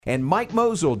And Mike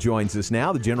Mosel joins us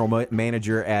now, the general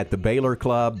manager at the Baylor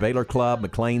Club,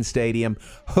 McLean Stadium,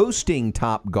 hosting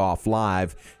TopGolf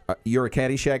Live. You're a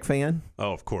Caddyshack fan?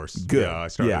 Oh, of course. Good. Yeah, I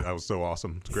started. Yeah. That was so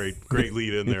awesome. It's great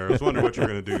lead in there. I was wondering what you were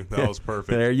going to do. That was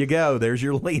perfect. There you go. There's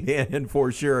your lead in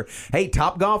for sure. Hey,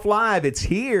 TopGolf Live, it's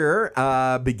here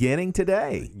beginning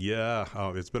today. Yeah,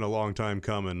 it's been a long time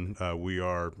coming. We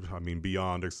are,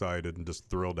 beyond excited and just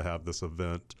thrilled to have this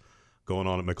event going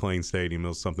on at McLean Stadium. It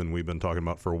was something we've been talking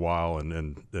about for a while,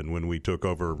 and when we took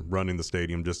over running the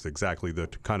stadium, just exactly the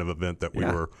kind of event that we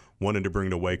were wanting to bring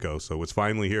to Waco. So it's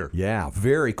finally here. Yeah,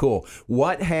 very cool.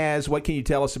 What can you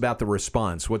tell us about the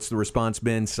response? What's the response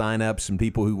been? Sign-ups and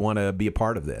people who want to be a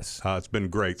part of this? It's been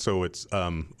great. So it's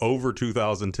over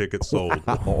 2,000 tickets sold.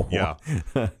 Wow.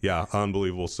 Yeah,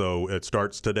 unbelievable. So it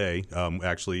starts today.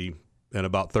 Actually, in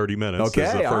about 30 minutes. Okay,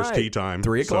 is the first right. tee time.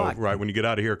 3 o'clock. So right when you get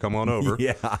out of here, come on over.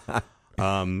 Yeah.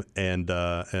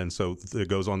 And so it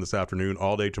goes on this afternoon,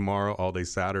 all day tomorrow, all day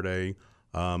Saturday,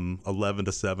 11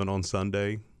 to 7 on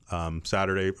Sunday.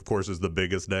 Saturday, of course, is the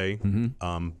biggest day.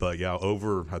 Mm-hmm. But yeah,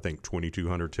 over I think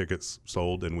 2,200 tickets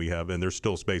sold, and there's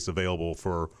still space available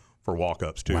for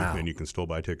walk-ups too. Wow. And you can still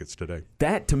buy tickets today.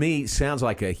 That to me sounds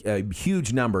like a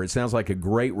huge number. It sounds like a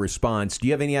great response. Do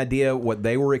you have any idea what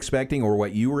they were expecting or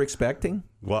what you were expecting?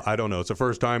 Well, I don't know. It's the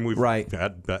first time we've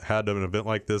had an event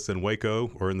like this in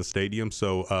Waco or in the stadium.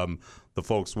 So the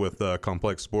folks with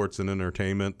Complex Sports and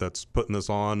Entertainment that's putting this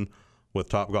on with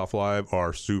TopGolf Live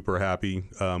are super happy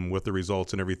with the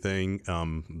results and everything.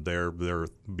 They're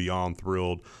beyond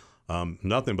thrilled.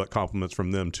 Nothing but compliments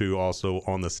from them too. Also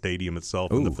on the stadium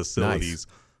itself and the facilities.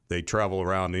 Nice. They travel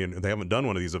around and they haven't done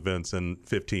one of these events in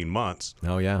 15 months.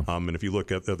 Oh yeah. And if you look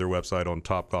at their website on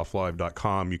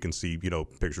topgolflive.com, you can see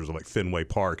pictures of like Fenway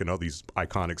Park and all these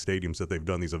iconic stadiums that they've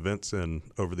done these events in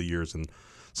over the years. And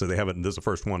so they haven't. This is the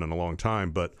first one in a long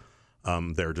time, but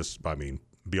they're just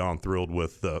beyond thrilled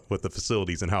with the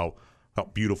facilities and how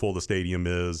beautiful the stadium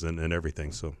is and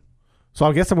everything. So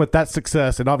I'm guessing with that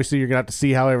success, and obviously you're going to have to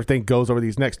see how everything goes over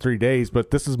these next 3 days, but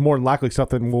this is more than likely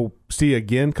something we'll see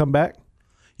again come back?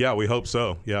 Yeah, we hope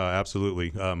so. Yeah, absolutely.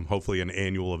 Hopefully an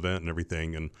annual event and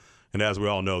everything. And as we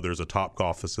all know, there's a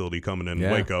TopGolf facility coming in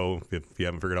Waco. If you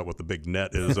haven't figured out what the big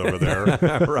net is over there.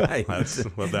 Right. That's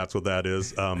what that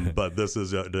is. But this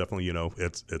is definitely,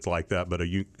 it's like that, but a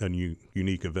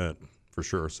unique event. For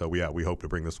sure. So, we hope to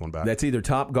bring this one back. That's either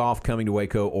TopGolf coming to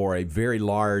Waco or a very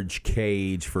large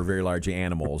cage for very large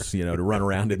animals, to run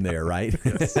around in there, right?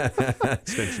 Yes.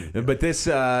 Extension. Yeah. But this,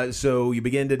 so you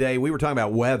begin today. We were talking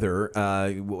about weather.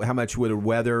 How much would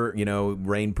weather,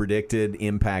 rain predicted,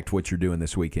 impact what you're doing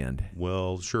this weekend?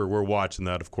 Well, sure. We're watching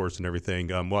that, of course, and everything.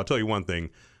 Well, I'll tell you one thing.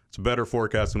 It's a better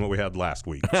forecast than what we had last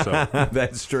week. So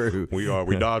that's true. We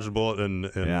dodged a bullet and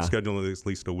scheduled it at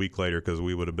least a week later because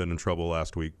we would have been in trouble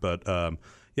last week. But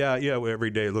every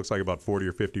day it looks like about 40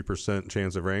 or 50%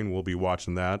 chance of rain. We'll be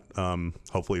watching that.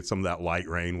 Hopefully it's some of that light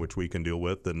rain which we can deal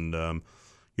with, and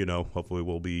hopefully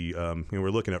we'll be. We're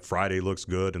looking at Friday looks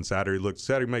good, and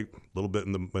Saturday might a little bit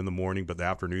in the morning, but the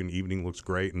afternoon, evening looks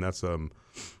great, and that's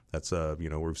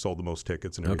we've sold the most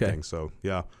tickets and everything. Okay. So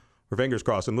yeah. Our fingers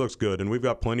crossed, and it looks good, and we've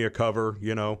got plenty of cover,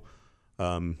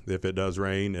 if it does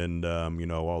rain, and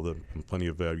plenty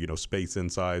of space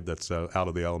inside that's out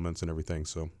of the elements and everything.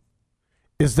 So,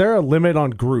 is there a limit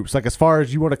on groups? Like as far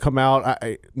as you want to come out,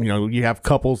 you have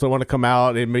couples that want to come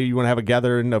out, and maybe you want to have a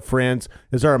gathering of friends.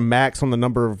 Is there a max on the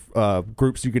number of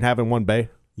groups you can have in one bay?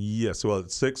 Yes, well,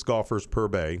 it's 6 golfers per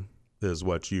bay is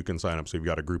what you can sign up. So you've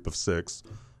got a group of 6.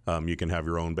 You can have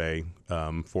your own bay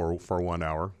for 1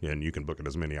 hour, and you can book it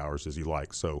as many hours as you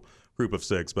like. So group of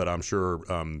 6, but I'm sure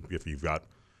if you've got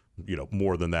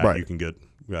more than that, you can get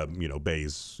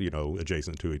bays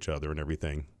adjacent to each other and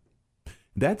everything.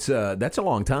 That's a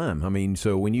long time.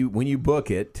 So when you book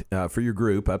it for your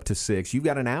group up to 6, you've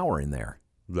got an hour in there.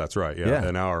 That's right. Yeah.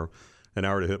 An hour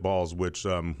to hit balls, which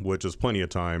is plenty of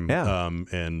time. Yeah.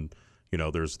 And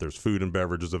there's food and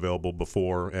beverages available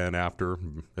before and after,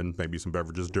 and maybe some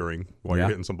beverages during while you're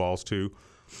hitting some balls too.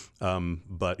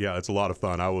 But yeah, it's a lot of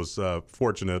fun. I was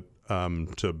fortunate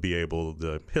to be able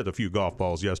to hit a few golf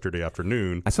balls yesterday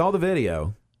afternoon. I saw the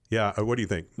video. Yeah, what do you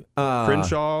think?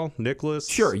 Crenshaw, Nicholas?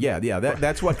 Sure, yeah.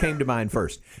 That's what came to mind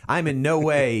first. I'm in no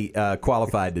way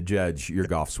qualified to judge your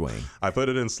golf swing. I put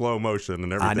it in slow motion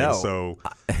and everything, I know. So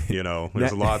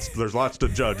there's lots to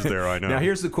judge there. I know. Now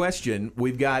here's the question: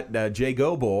 we've got Jay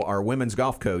Goebel, our women's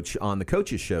golf coach, on the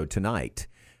Coaches Show tonight.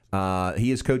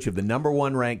 He is coach of the number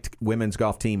 1 ranked women's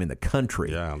golf team in the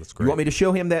country. Yeah, that's great. You want me to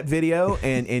show him that video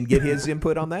and get his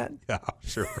input on that? Yeah,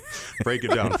 sure. Break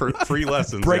it down for free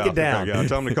lessons. Break it down. Yeah,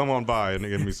 tell him to come on by and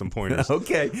give me some pointers.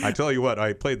 Okay. I tell you what,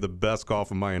 I played the best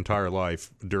golf of my entire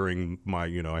life during my,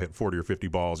 I hit 40 or 50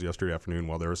 balls yesterday afternoon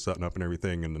while they were setting up and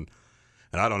everything, and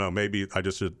I don't know, maybe I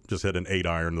just hit an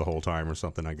 8-iron the whole time or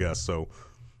something, I guess. So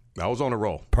I was on a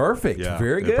roll. Perfect. Yeah,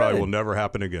 Very good. It probably will never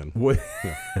happen again.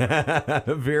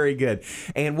 Very good.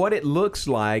 And what it looks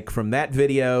like from that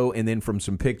video and then from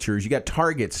some pictures, you got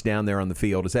targets down there on the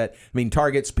field.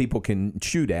 Targets people can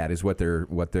shoot at is what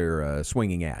they're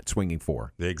swinging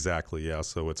for. Exactly. Yeah.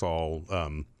 So it's all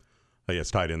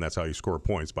it's tied in. That's how you score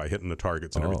points, by hitting the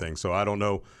targets and everything. So I don't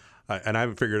know. And I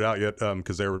haven't figured it out yet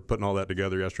because they were putting all that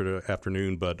together yesterday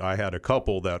afternoon. But I had a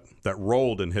couple that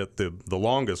rolled and hit the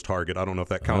longest target. I don't know if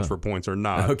that counts for points or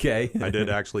not. Okay. I did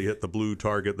actually hit the blue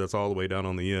target that's all the way down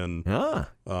on the end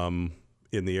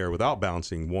in the air without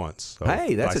bouncing once. So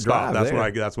hey, that's a drive. That's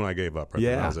when I gave up. Right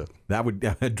there. That was it. That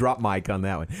would drop Mike on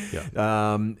that one.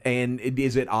 Yeah. And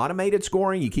is it automated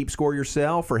scoring? You keep score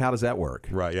yourself, or how does that work?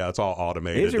 Right. Yeah, it's all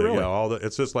automated. Is it really? Yeah,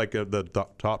 it's just like the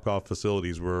TopGolf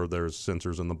facilities where there's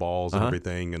sensors in the balls and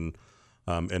everything, and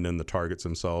then the targets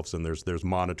themselves, and there's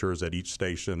monitors at each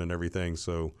station and everything.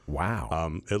 So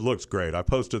wow, it looks great. I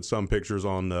posted some pictures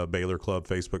on the Baylor Club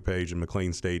Facebook page and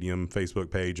McLean Stadium Facebook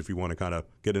page if you want to kind of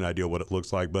get an idea what it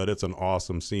looks like. But it's an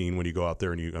awesome scene when you go out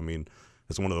there, and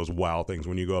it's one of those wow things.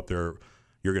 When you go up there,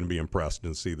 you're going to be impressed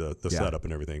and see the setup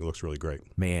and everything. It looks really great.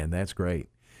 Man, that's great.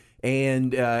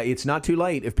 And it's not too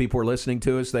late if people are listening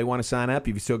to us, they want to sign up.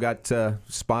 You've still got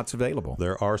spots available.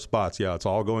 There are spots. Yeah, it's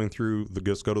all going through.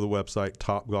 Just go to the website,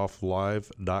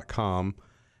 topgolflive.com,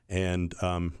 and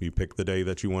you pick the day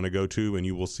that you want to go to, and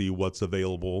you will see what's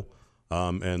available.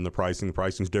 And the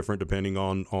pricing's different depending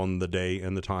on the day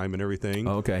and the time and everything.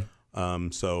 Oh, okay.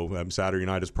 So Saturday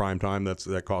night is prime time.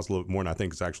 That costs a little bit more, and I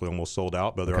think it's actually almost sold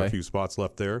out, but there are a few spots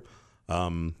left there.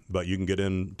 But you can get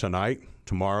in tonight,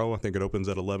 tomorrow. I think it opens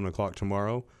at 11 o'clock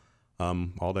tomorrow.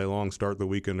 All day long, start the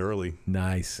weekend early.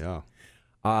 Nice. Yeah.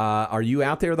 Are you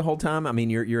out there the whole time? I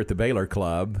mean, you're at the Baylor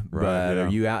Club, right, but yeah. Are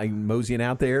you out moseying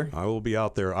out there? I will be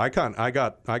out there. I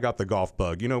got the golf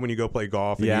bug. When you go play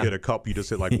golf and you hit a cup, you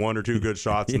just hit like 1 or 2 good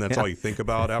shots, and that's all you think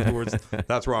about afterwards.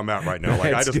 That's where I'm at right now.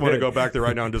 Like I just want to go back there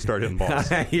right now and just start hitting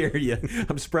balls. I hear you.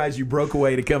 I'm surprised you broke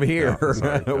away to come here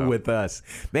with us.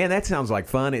 Man, that sounds like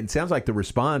fun. It sounds like the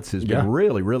response has been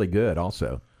really, really good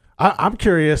also. I'm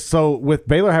curious. So, with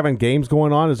Baylor having games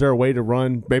going on, is there a way to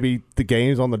run maybe the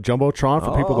games on the jumbotron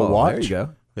for people to watch? There you go.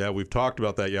 Yeah, we've talked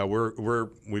about that. Yeah,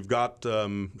 we've got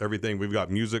everything. We've got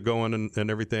music going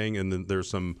and everything, and then there's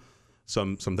some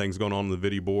things going on the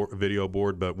video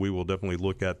board. But we will definitely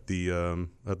look at the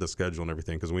schedule and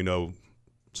everything, because we know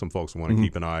some folks want to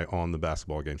keep an eye on the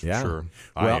basketball games for sure.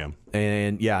 I am.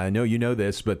 And I know you know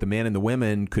this, but the men and the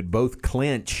women could both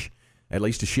clinch at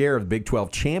least a share of the Big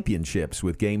 12 championships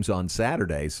with games on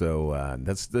Saturday. So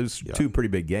that's those 2 pretty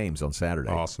big games on Saturday.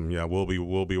 Awesome. Yeah, we'll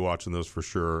be watching those for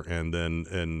sure, and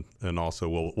then and also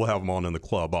we'll have them on in the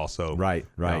club also. Right.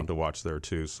 To watch there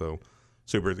too. So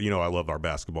super. I love our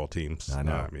basketball teams. I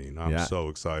know. I'm so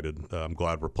excited. I'm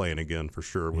glad we're playing again for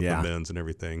sure with the men's and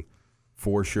everything.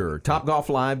 For sure.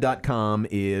 TopGolfLive.com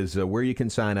is where you can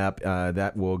sign up.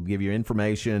 That will give you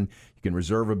information. You can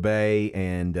reserve a bay,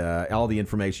 and all the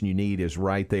information you need is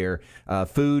right there.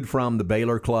 Food from the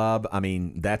Baylor Club. I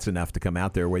mean, that's enough to come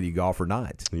out there whether you golf or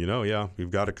not.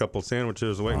 We've got a couple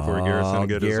sandwiches waiting for you. Garrett's going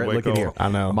to get his Waco. Look at here. I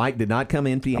know. Mike did not come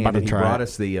empty-handed. He brought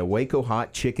us the Waco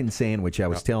hot chicken sandwich I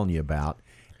was telling you about.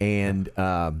 And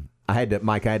I had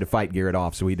to fight Garrett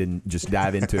off so he didn't just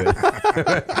dive into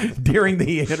it during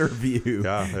the interview.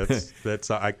 Yeah,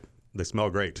 they smell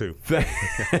great too.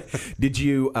 Did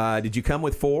you come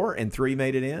with 4 and 3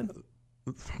 made it in?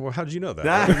 Well, how did you know that?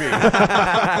 What do you mean?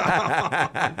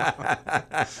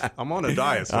 I'm on a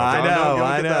diet, so I know.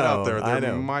 Get that out there.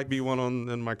 There might be one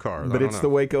in my car, but it's the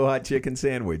Waco hot chicken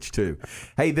sandwich too.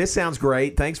 Hey, this sounds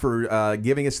great. Thanks for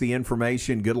giving us the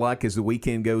information. Good luck as the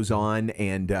weekend goes on,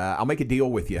 and I'll make a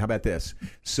deal with you. How about this?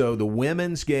 So the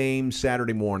women's game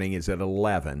Saturday morning is at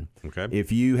 11. Okay.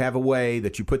 If you have a way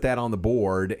that you put that on the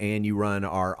board and you run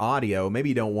our audio, maybe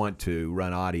you don't want to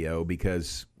run audio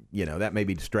because that may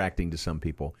be distracting to some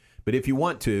people. But if you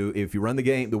want to, if you run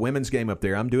the women's game up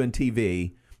there, I'm doing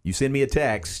TV. You send me a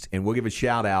text, and we'll give a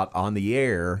shout-out on the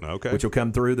air, which will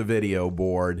come through the video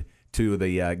board to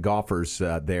the golfers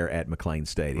there at McLean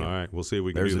Stadium. All right, we'll see if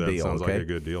we can There's do a that. deal, Sounds okay? like a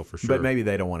good deal for sure. But maybe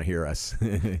they don't want to hear us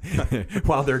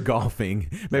while they're golfing.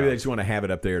 Maybe they just want to have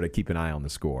it up there to keep an eye on the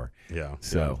score. Yeah.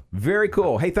 So, very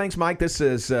cool. Hey, thanks, Mike. This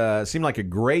has seemed like a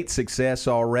great success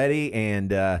already,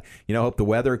 and hope the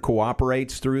weather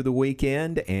cooperates through the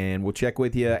weekend, and we'll check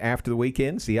with you after the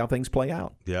weekend, see how things play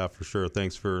out. Yeah, for sure.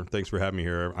 Thanks for having me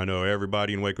here. I know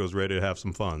everybody in Waco is ready to have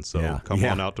some fun, so come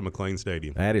on out to McLean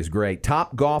Stadium. That is great.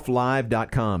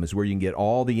 TopGolfLive.com is where you can get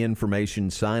all the information.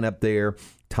 Sign up there.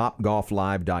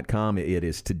 TopGolfLive.com. It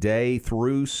is today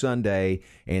through Sunday,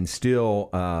 and still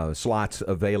slots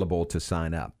available to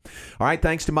sign up. All right,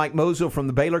 thanks to Mike Mosel from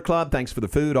the Baylor Club. Thanks for the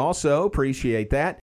food also. Appreciate that.